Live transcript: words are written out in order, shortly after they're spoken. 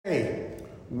Hey,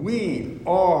 we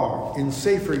are in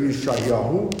Sefer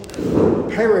Yeshayahu,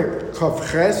 Perek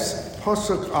Kavches,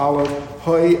 Pasuk Aleph,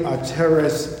 Hoi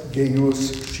Ateres Geyus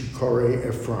Shikore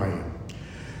Ephraim.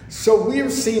 So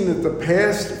we've seen that the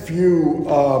past few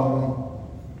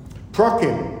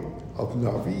prakim of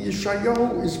Navi,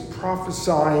 Yeshayahu is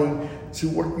prophesying to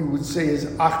what you would say is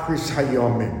Achris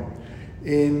Hayomim,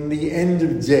 in the end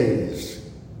of days,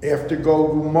 after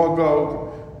Gog uMagog.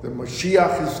 The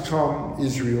Mashiach has come,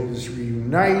 Israel is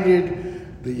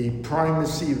reunited, the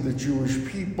primacy of the Jewish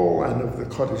people and of the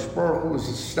Kadosh Baruch Hu is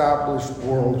established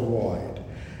worldwide.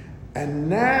 And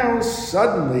now,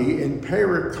 suddenly, in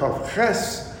Perek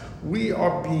Kavches, we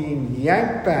are being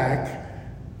yanked back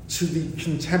to the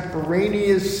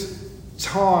contemporaneous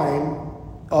time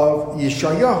of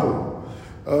Yeshayahu.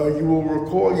 You will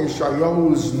recall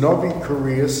Yeshayahu's Navi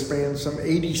career spanned some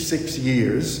 86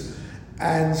 years.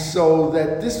 And so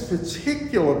that this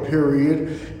particular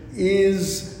period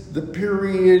is the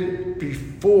period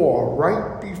before,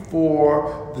 right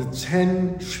before the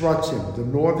 10 Shvatim, the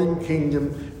northern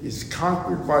kingdom, is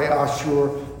conquered by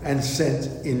Ashur and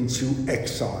sent into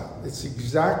exile. It's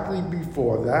exactly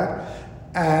before that.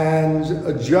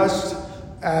 And just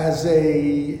as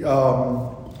a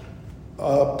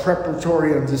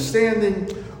preparatory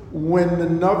understanding, when the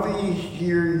Navi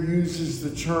here uses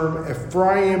the term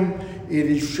Ephraim, it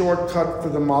is shortcut for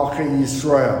the Malchei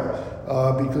Yisrael,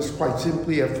 because quite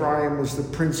simply Ephraim was the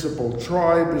principal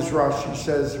tribe, as Rashi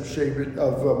says,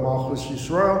 of Malchus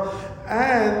Yisrael,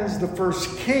 and the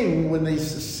first king when they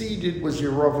seceded was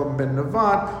Yerovam ben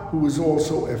Nevat, who was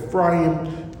also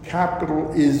Ephraim.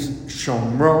 Capital is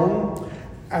Shomron.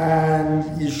 And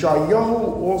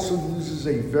Yeshayahu also uses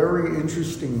a very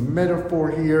interesting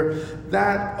metaphor here,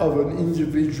 that of an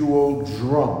individual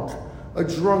drunk, a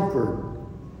drunkard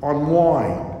on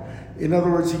wine. In other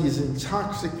words, he is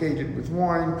intoxicated with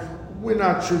wine. We're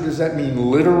not sure, does that mean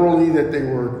literally that they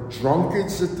were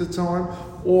drunkards at the time,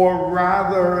 or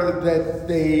rather that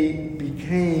they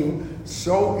became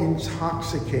so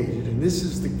intoxicated, and this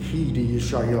is the key to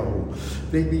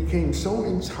Yeshayahu, they became so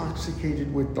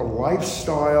intoxicated with the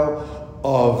lifestyle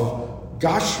of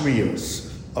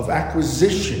Gashmius, of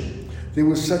acquisition. There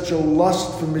was such a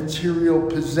lust for material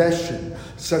possession,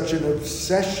 such an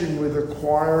obsession with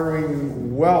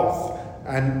acquiring wealth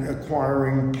and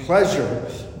acquiring pleasure,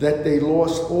 that they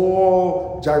lost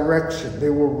all direction.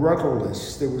 They were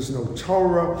rudderless. There was no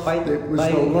Torah. There was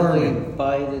no learning.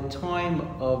 By the time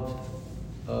of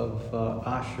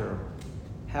Ashur,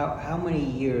 how many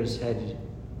years had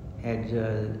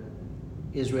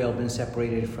Israel been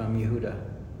separated from Yehuda?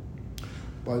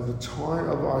 By the time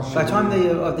of Ashur. By the time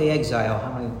of the exile,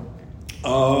 how many?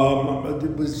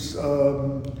 It was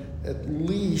at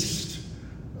least.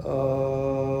 It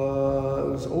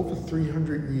was over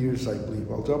 300 years, I believe.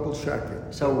 I'll double check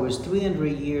it. So it was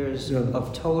 300 years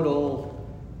of total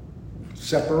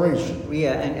separation.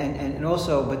 Yeah, and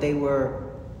also, but there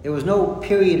was no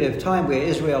period of time where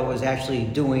Israel was actually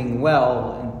doing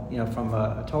well, from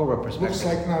a Torah perspective. Looks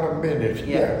like not a minute.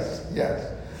 Yeah.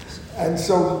 Yes. And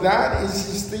so that is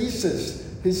his thesis.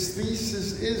 His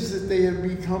thesis is that they have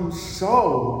become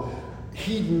so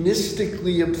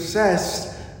hedonistically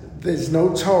obsessed. There's no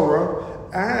Torah,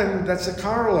 and that's a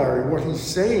corollary. What he's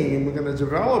saying, and we're going to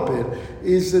develop it,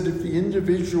 is that if the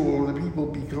individual or the people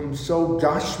become so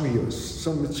gashmius,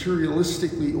 so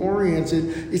materialistically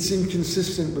oriented, it's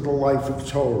inconsistent with a life of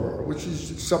Torah, which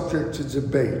is subject to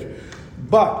debate.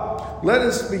 But let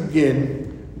us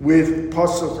begin with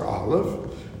Pasuk Aleph,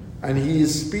 and he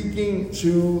is speaking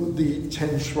to the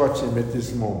 10 Shvatim at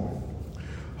this moment.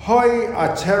 Hoi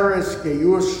ateres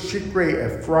geyus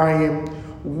shikre Ephraim.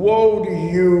 Woe to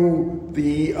you,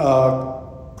 the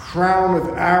crown of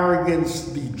arrogance,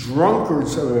 the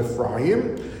drunkards of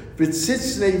Ephraim.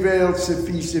 V'tzitz nevel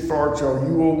tzefisif arto.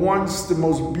 You were once the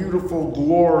most beautiful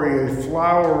glory, a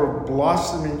flower of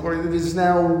blossoming glory that is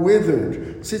now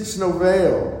withered. Tzitz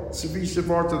novel tzefisif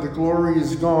arto. The glory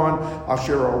is gone.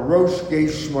 Asher al rosh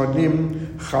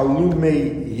geshmanim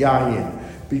chalume yayin.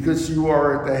 Because you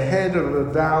are at the head of a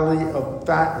valley of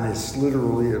fatness,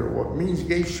 literally. What means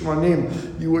Geshmanim?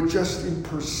 You are just in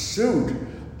pursuit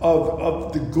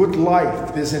of the good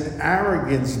life. There's an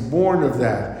arrogance born of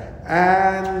that.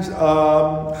 And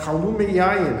Chalume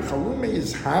Yayin. Chalume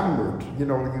is hammered. You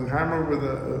hammer with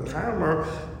a hammer.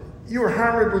 You're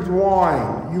hammered with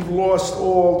wine. You've lost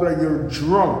all that. You're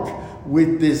drunk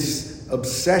with this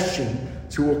obsession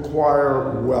to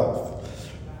acquire wealth.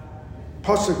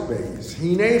 Pasuk Beis,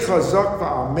 Hinei chazak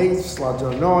va'ametz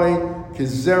ladonoi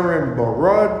kizerem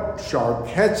barad shar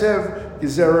ketev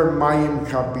kizerem mayim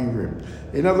kabirim.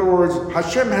 In other words,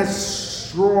 Hashem has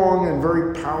strong and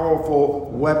very powerful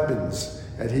weapons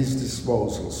at his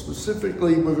disposal.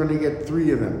 Specifically, we're going to get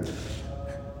 3 of them.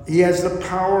 He has the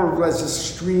power as a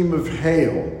stream of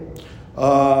hail.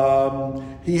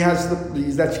 He has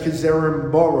that's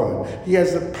Kezerim Bora. He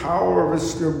has the power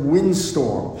of a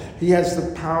windstorm. He has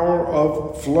the power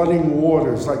of flooding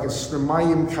waters, like a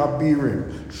Snemayim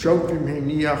Kabirim. Shopim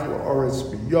Heniach La'aretz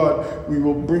Biyad. We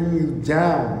will bring you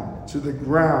down to the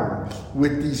ground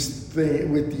with these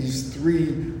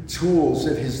 3 tools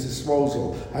at his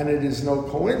disposal. And it is no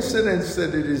coincidence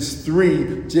that it is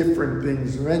 3 different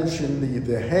things mentioned: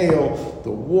 the hail,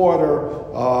 the water,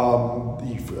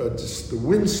 the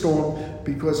windstorm,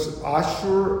 because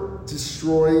Ashur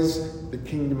destroys the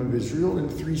kingdom of Israel in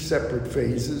 3 separate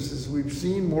phases, as we've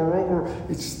seen. Moreover,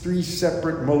 it's 3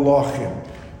 separate malachim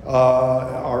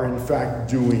are in fact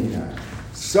doing that.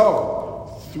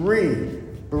 So, 3.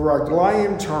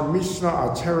 Baraglayim Tarmisna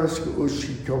Ateres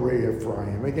Ushi Korei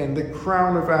Ephraim. Again, the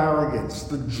crown of arrogance,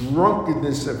 the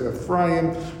drunkenness of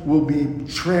Ephraim will be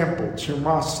trampled.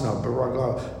 Tirmasna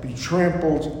Baragla, be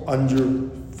trampled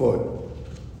underfoot.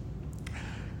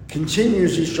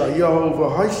 Continues Yeshayahu,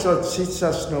 V'haisa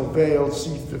tzitzas noveil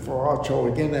tzif.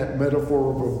 Again, that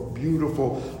metaphor of a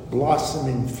beautiful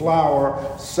blossoming flower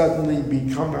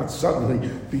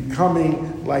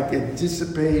becoming like a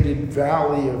dissipated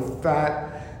valley of fat.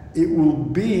 It will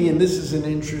be, and this is an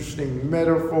interesting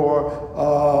metaphor,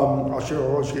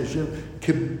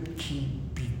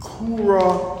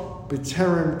 Bikura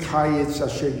B'terem Kayetz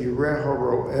Asher Yireha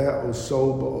Ro'eh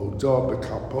Oso Ba'odah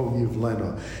B'kapo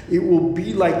Yivlena. It will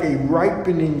be like a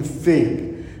ripening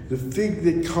fig, the fig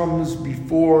that comes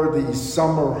before the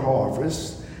summer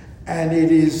harvest, and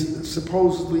it is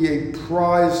supposedly a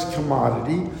prized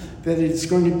commodity, that it's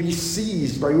going to be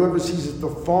seized by whoever sees it. The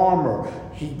farmer,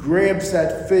 he grabs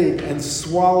that fig and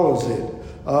swallows it.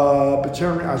 The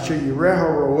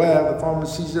farmer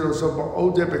sees it,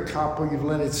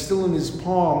 it's still in his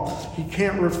palm. He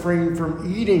can't refrain from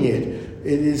eating it.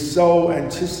 It is so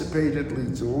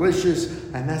anticipatedly delicious,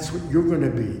 and that's what you're going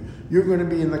to be. You're going to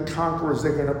be in the conquerors.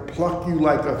 They're going to pluck you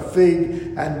like a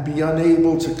fig and be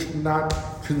unable to not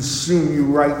consume you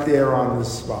right there on the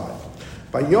spot.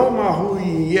 Now,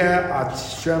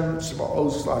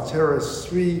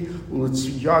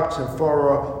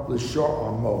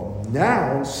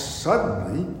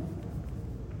 suddenly,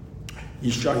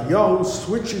 Yeshayahu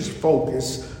switches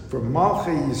focus from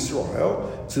Malchei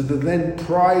Yisrael to the then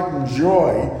pride and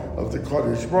joy of the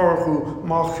Kodesh Baruch Hu,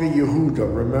 Malchei Yehuda.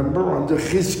 Remember, under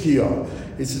Chizkiah,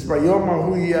 it says,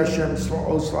 "Vayomahu Hashem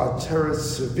Tzvaos la'teres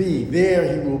Sevi." There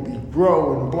he will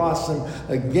grow and blossom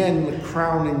again, the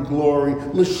crowning glory,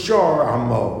 l'shar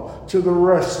Amo, to the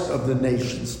rest of the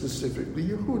nation, specifically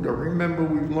Yehuda. Remember,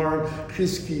 we've learned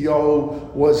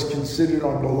Chizkiah was considered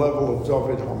on the level of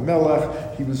David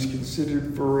HaMelech. He was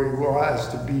considered for a while as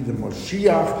to be the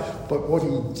Moshiach, but what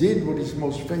he did, what he's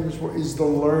most famous for, is the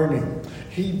learning.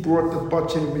 He brought the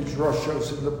Batei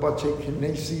Midrashos and the Batei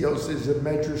Kinesios as a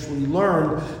medrash. We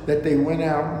learned that they went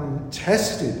out and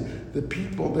tested the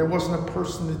people. There wasn't a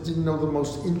person that didn't know the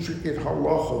most intricate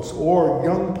halachos, or a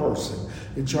young person.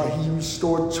 He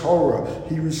restored Torah,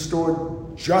 he restored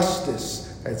justice,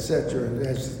 etc. And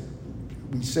as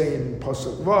we say in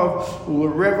Pasuk Vav,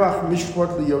 "Ulerevach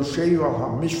mishpat liyosheyu al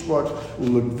hamishpat,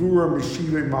 ulegvura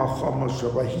mishivei malcha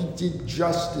moshe." He did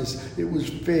justice. It was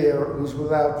fair. It was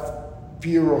without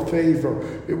fear or favor.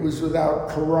 It was without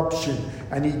corruption.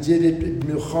 And he did it in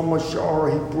Milchama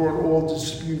Sha'ar. He brought all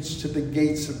disputes to the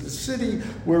gates of the city,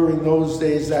 where in those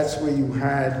days that's where you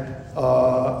had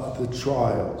the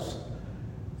trials.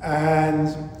 And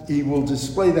he will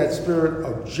display that spirit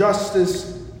of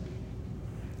justice.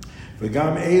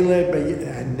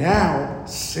 And now,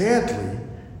 sadly,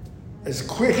 as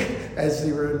quick as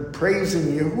they were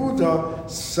praising Yehuda,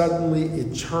 suddenly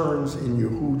it turns in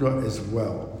Yehuda as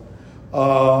well.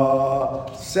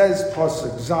 Says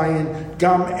Pasuk Zion,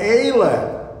 Gam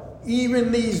Eile,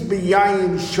 even these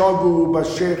B'yayim Shagu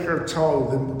B'Shecher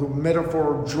Tov, the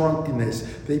metaphor of drunkenness,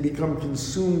 they become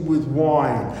consumed with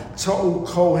wine. Ta'u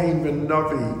Kohen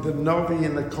v'Navi, the Navi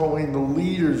and the Kohen, the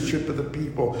leadership of the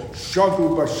people,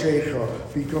 Shagu B'Shecher,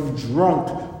 become drunk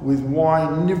with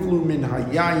wine. Nivlu min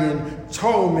Hayayin,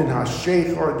 Ta'u min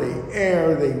HaShecher, they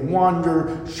err, they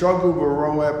wander. Shagu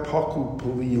B'Roeh Paku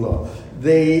Pelila.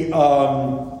 They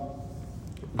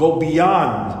go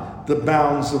beyond the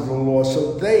bounds of the law,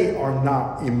 so they are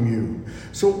not immune.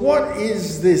 So what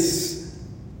is this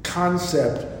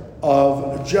concept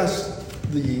of just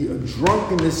the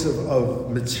drunkenness of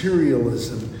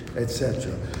materialism,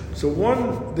 etc.? So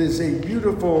there's a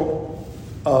beautiful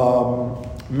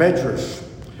medrash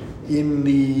in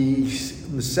the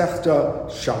Masechta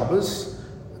Shabbos,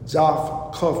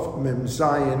 Daf Kuf Mem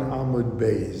Zayin Amud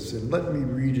Beis, and let me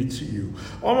read it to you.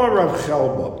 Omar Rav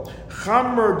Chelba,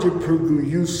 Chamer de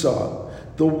Purguyusa,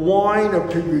 the wine of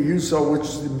Purguyusa,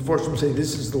 which the Mefarshim say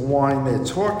this is the wine they're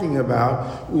talking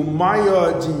about,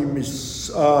 Umaya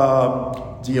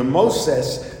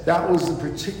Diamoses, that was the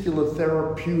particular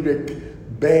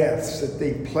therapeutic baths that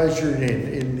they pleasured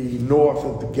in the north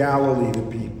of the Galilee, the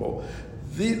people.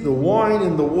 The wine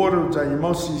and the water of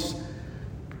Diamoses,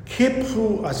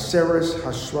 Kiphu Aseres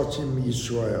Hashvatim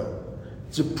Yisrael,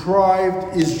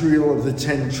 deprived Israel of the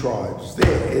 10 tribes.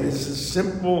 There, it is as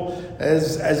simple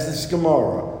as this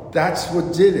Gemara. That's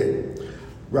what did it.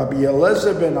 Rabbi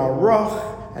Eliezer ben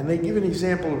Aruch, and they give an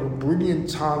example of a brilliant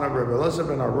Tana. Rabbi Eliezer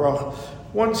ben Aruch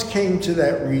once came to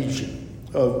that region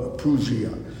of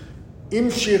Perugia.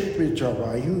 Imshich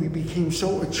b'Tarayu, he became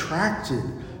so attracted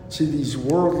to these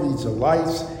worldly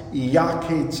delights,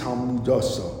 Iyake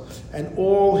Talmudasa, and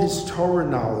all his Torah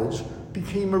knowledge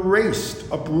became erased,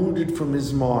 uprooted from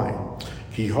his mind.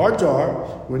 Ki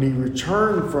Hadar, when he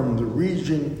returned from the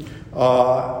region,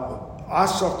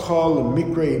 Asakal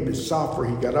Mikra B'Safra,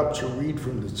 he got up to read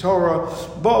from the Torah.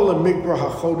 Ba'al Mikra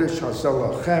HaChodesh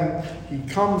Hazelachem, he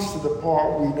comes to the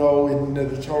part we know in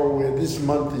the Torah where this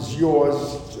month is yours,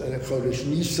 Chodesh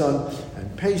Nisan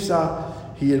and Pesach.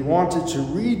 He had wanted to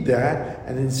read that,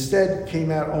 and instead came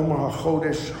out Omar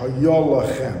HaChodesh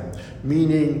Hayolachem,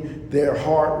 meaning their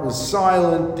heart was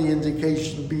silent, the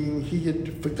indication being he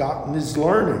had forgotten his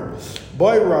learning.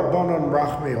 By Rabbanan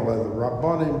Rachmei Aleh, the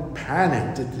Rabbanan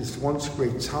panicked at this once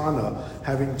great Tana,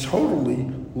 having totally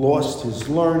lost his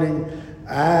learning,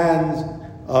 and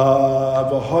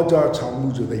V'hadar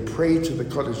Talmudah, they prayed to the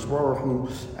Kadosh Baruch Hu,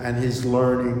 and his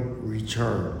learning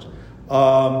returned.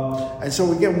 And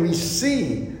so again, we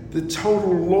see the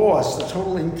total loss, the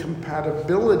total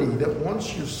incompatibility that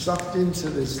once you're sucked into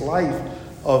this life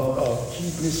of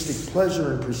hedonistic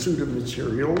pleasure and pursuit of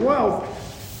material wealth,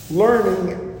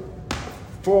 learning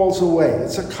falls away.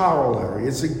 It's a corollary,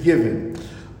 it's a given.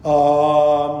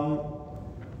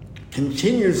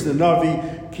 Continues the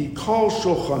Navi, Ki kol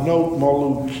shulchanot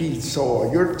malu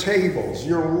kitzoah, your tables,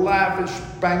 your lavish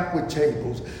banquet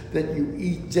tables that you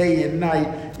eat day and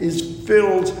night is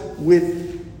filled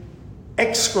with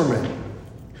excrement.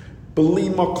 Beli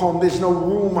makom, there's no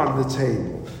room on the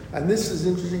table. And this is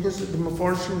interesting because the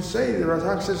Mefarshim say, the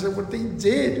Ratak says that what they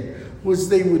did was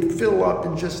they would fill up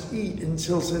and just eat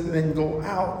until then go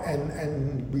out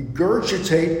and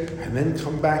regurgitate and then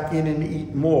come back in and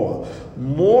eat more.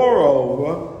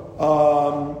 Moreover,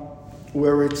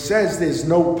 where it says there's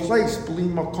no place, bli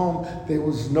makom, there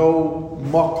was no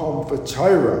makom for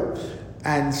Torah.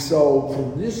 And so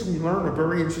from this we learn a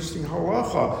very interesting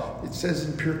halacha. It says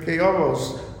in Pirkei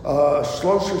Avos,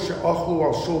 Shlosha she'achlu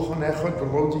al shulchan echad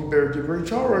v'lo diber divrei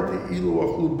Torah te'ilu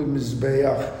achlu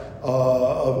b'mizbeach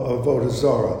avodah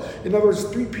zarah. In other words,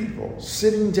 3 people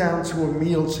sitting down to a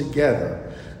meal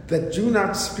together that do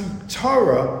not speak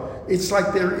Torah, it's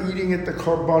like they're eating at the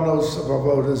korbanos of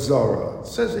avodah zarah. It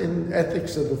says in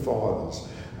Ethics of the Fathers.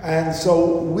 And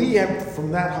so we have,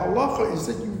 from that halacha, is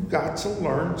that you've got to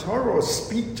learn Torah, or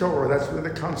speak Torah. That's where the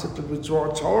concept of the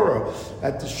Torah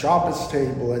at the Shabbos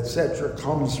table, etc.,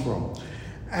 comes from.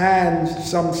 And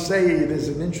some say there's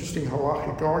an interesting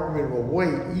halachic argument, well,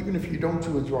 wait, even if you don't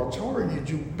do a Torah, you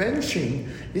do benching,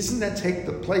 isn't that take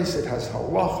the place? It has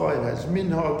halacha, it has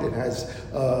minhag, it has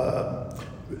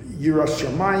yiras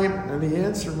shamayim, and the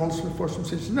answer, most Mefarshim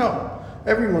says, no.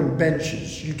 Everyone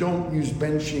benches. You don't use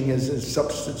benching as a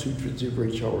substitute for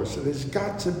Divrei Torah. So there's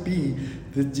got to be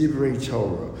the Divrei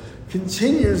Torah.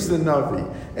 Continues the Navi.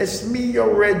 Esmi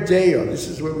Yoredeya. This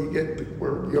is where we get the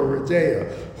word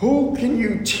Yoredeya. Who can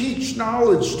you teach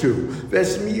knowledge to?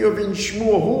 Esmi Yovin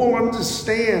Shmuel. Who will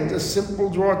understand a simple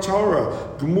draw Torah?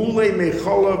 Gmule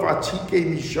Mecholav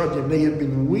Atike Mishadim. They have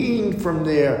been weaned from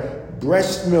their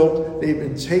breast milk. They've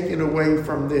been taken away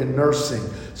from their nursing.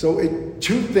 So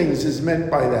 2 things is meant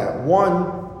by that.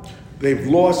 One, they've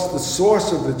lost the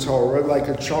source of the Torah, like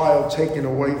a child taken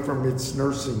away from its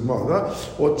nursing mother.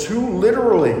 Or 2,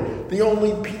 literally, the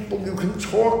only people you can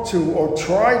talk to or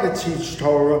try to teach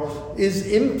Torah is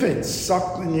infants,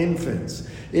 suckling infants.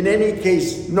 In any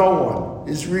case, no one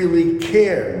is really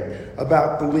caring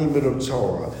about the limit of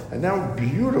Torah. And now,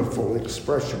 beautiful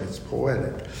expression, it's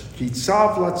poetic. Ki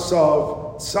tzav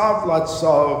latzav, tzav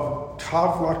latzav,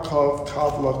 kav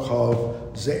lakov,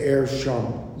 ze'er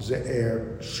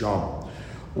sham.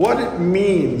 What it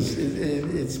means,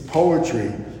 it's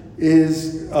poetry,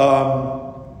 is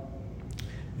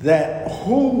that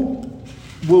who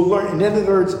will learn, in other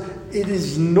words, it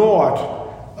is naught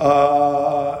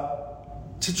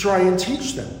to try and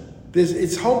teach them.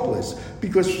 It's hopeless,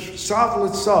 because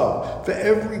for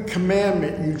every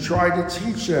commandment you try to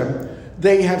teach them,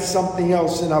 they have something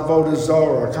else in Avodah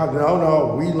Zarah.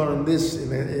 No, we learn this in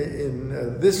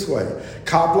this way.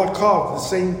 Kabla Kav, the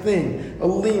same thing. A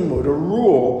limud, a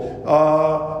rule.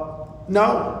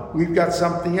 No, we've got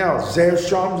something else. Zer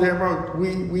Sham, Zer,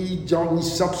 we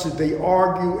substitute. They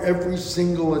argue every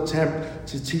single attempt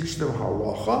to teach them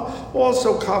halacha.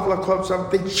 Also, Kabla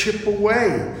Kav, they chip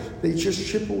away. They just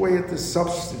chip away at the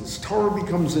substance. Torah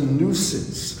becomes a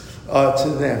nuisance to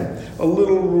them. A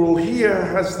little rule here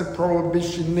has the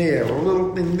prohibition there. A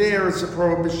little thing there is a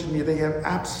prohibition here. They have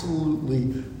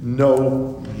absolutely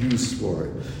no use for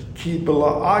it. Ki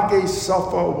b'la'age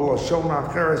safa u'b'lashon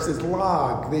acheres. There's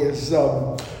lag, there's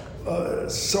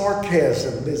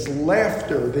sarcasm, there's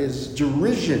laughter, there's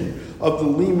derision of the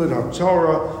limud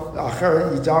HaTorah.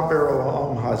 Acher yidaber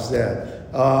ala'am hazeh.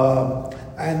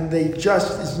 And they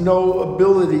just is no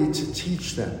ability to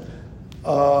teach them.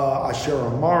 Asher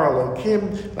Amar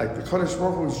Elokim, like the Kadosh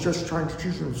Baruch Hu was just trying to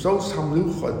teach them, Zos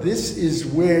Hamnucha, this is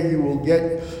where you will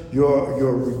get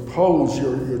your repose,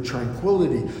 your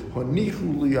tranquility.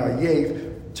 Honichu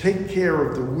li'ayev, take care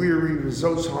of the weary,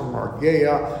 Zos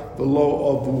Hamargeya,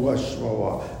 below Avu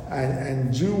Hashmoa,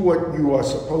 and do what you are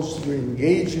supposed to do,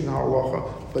 engage in halacha,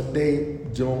 but they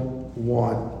don't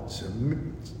want to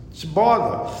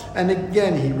bother. And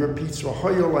again, he repeats, you're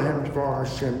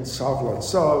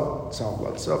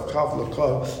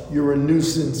a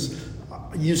nuisance.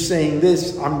 You saying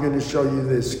this, I'm going to show you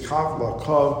this.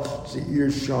 Zeir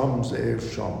Sham, Zeir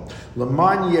Sham.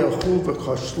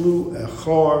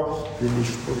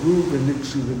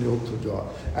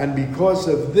 And because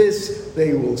of this,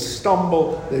 they will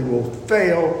stumble, they will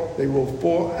fail, they will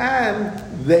fall, and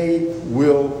they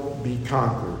will be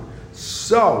conquered.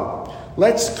 So,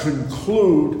 let's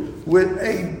conclude with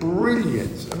a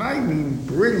brilliant, and I mean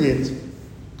brilliant,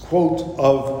 quote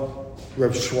of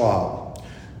Reb Schwab.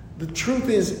 The truth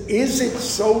is it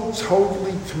so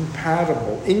totally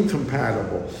incompatible,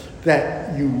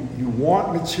 that you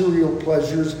want material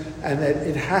pleasures and that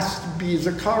it has to be, as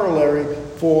a corollary,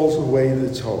 falls away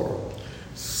the Torah.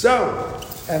 So,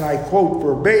 and I quote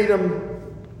verbatim,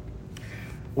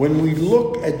 when we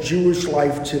look at Jewish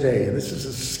life today, and this is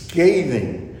a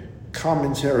scathing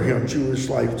commentary on Jewish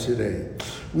life today,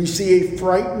 we see a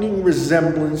frightening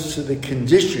resemblance to the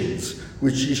conditions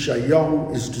which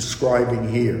Yeshayahu is describing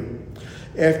here.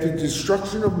 After the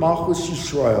destruction of Malchus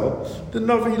Yisrael, the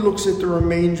Navi looks at the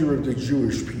remainder of the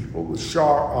Jewish people, with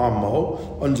Shar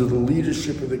Amo, under the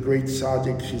leadership of the great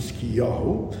Tzaddik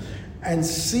Chizkiyahu, and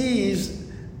sees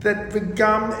that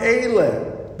V'gam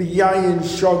Eile, B'yayin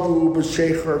Shagu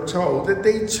B'Shecher To, that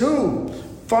they too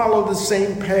follow the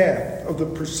same path of the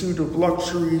pursuit of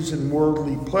luxuries and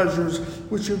worldly pleasures,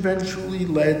 which eventually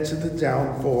led to the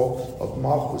downfall of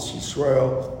Malchus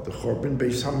Yisrael, the Churban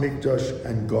Beis Hamikdash,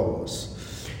 and Golus.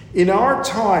 In our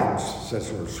times, says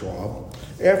Rav Schwab,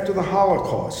 after the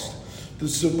Holocaust, the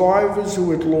survivors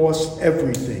who had lost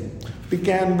everything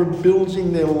began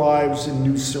rebuilding their lives in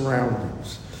new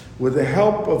surroundings. With the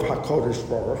help of HaKadosh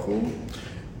Baruch Hu,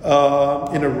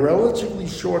 in a relatively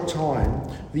short time,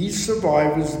 these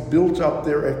survivors built up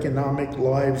their economic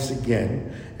lives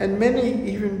again, and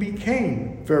many even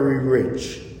became very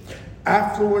rich.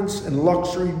 Affluence and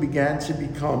luxury began to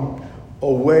become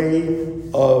a way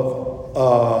of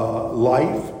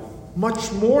life,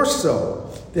 much more so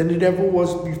than it ever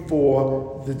was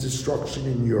before the destruction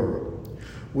in Europe.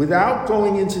 Without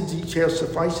going into detail,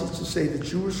 suffice it to say that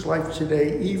Jewish life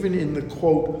today, even in the,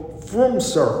 quote, frum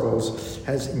circles,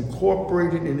 has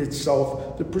incorporated in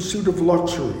itself the pursuit of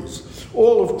luxuries,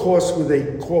 all, of course, with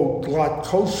a, quote, glatt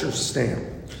kosher stamp.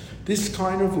 This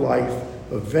kind of life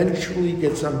eventually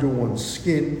gets under one's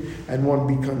skin, and one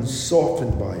becomes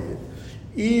softened by it.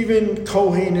 Even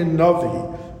Kohen and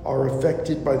Navi are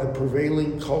affected by the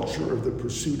prevailing culture of the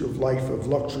pursuit of life of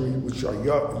luxury, which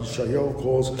Yeshayahu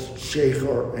calls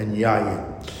shecher and yayin.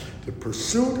 The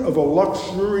pursuit of a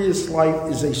luxurious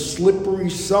life is a slippery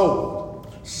slope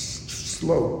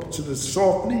to the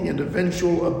softening and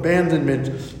eventual abandonment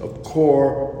of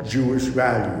core Jewish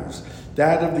values,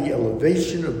 that of the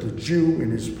elevation of the Jew in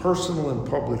his personal and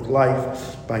public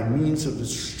life by means of the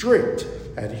strict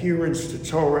adherence to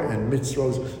Torah and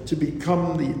mitzvot, to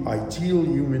become the ideal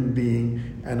human being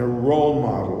and a role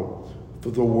model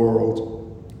for the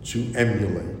world to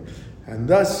emulate. And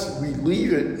thus we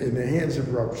leave it in the hands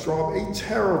of Rav Schwab, a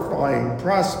terrifying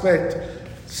prospect,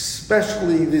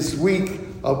 especially this week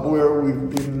of where we've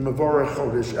been Mevorach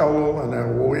Chodesh Elul and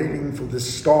are waiting for the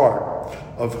start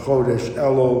of Chodesh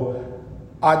Elul.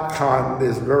 Ad Kan,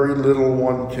 there's very little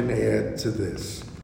one can add to this.